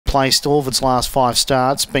placed all of its last 5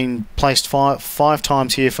 starts, been placed five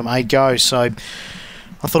times here from 8 goes. So I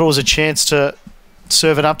thought it was a chance to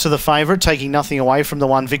serve it up to the favourite, taking nothing away from the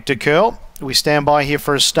one Victor Curl. We stand by here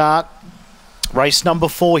for a start. Race number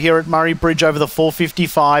 4 here at Murray-Bridge over the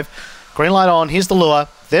 455. Green light on. Here's the lure.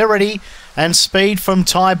 They're ready. And speed from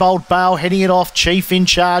Tybalt Bale, heading it off. Chief in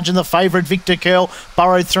charge, and the favourite Victor Curl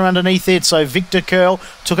burrowed through underneath it. So Victor Curl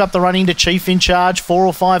took up the running to Chief in charge. 4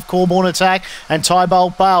 or 5 Corborn Attack, and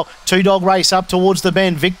Tybalt Bale. 2-dog race up towards the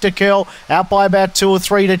bend. Victor Curl out by about 2 or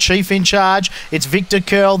 3 to Chief in charge. It's Victor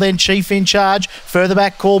Curl, then Chief in charge. Further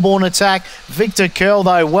back, Corborn Attack. Victor Curl,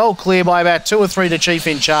 though, well clear by about 2 or 3 to Chief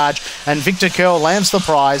in charge. And Victor Curl lands the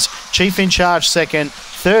prize. Chief in charge second.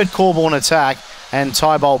 Third, Corborn Attack. And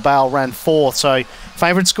Tybalt Bale ran 4th. So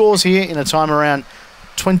favourite scores here in a time around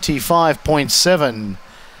 25.7.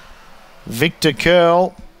 Victor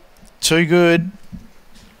Curl, too good.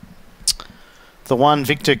 The one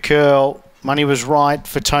Victor Curl, money was right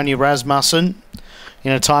for Tony Rasmussen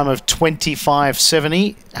in a time of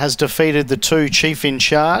 25.70. Has defeated the 2 Chief in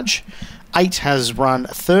charge. 8 has run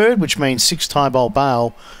 3rd, which means 6 Tybalt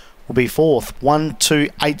Bale will be 4th.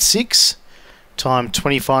 1-2-8-6. Time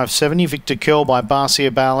 25.70. Victor Curl by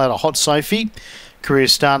Barcia Bale out of Hot Sophie. Career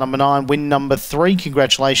start number 9, win number 3.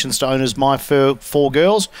 Congratulations to owners My 4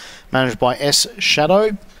 Girls, managed by S.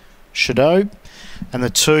 Shadow. And the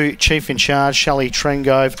 2 Chief in charge, Shelley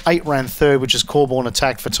Trengove. 8 ran 3rd, which is Corborn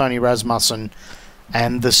Attack for Tony Rasmussen.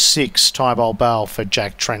 And the 6 Tybalt Bale for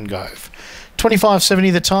Jack Trengove.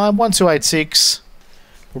 25.70 the time, 1-2-8-6.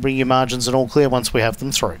 We'll bring you margins and all clear once we have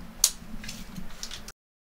them through.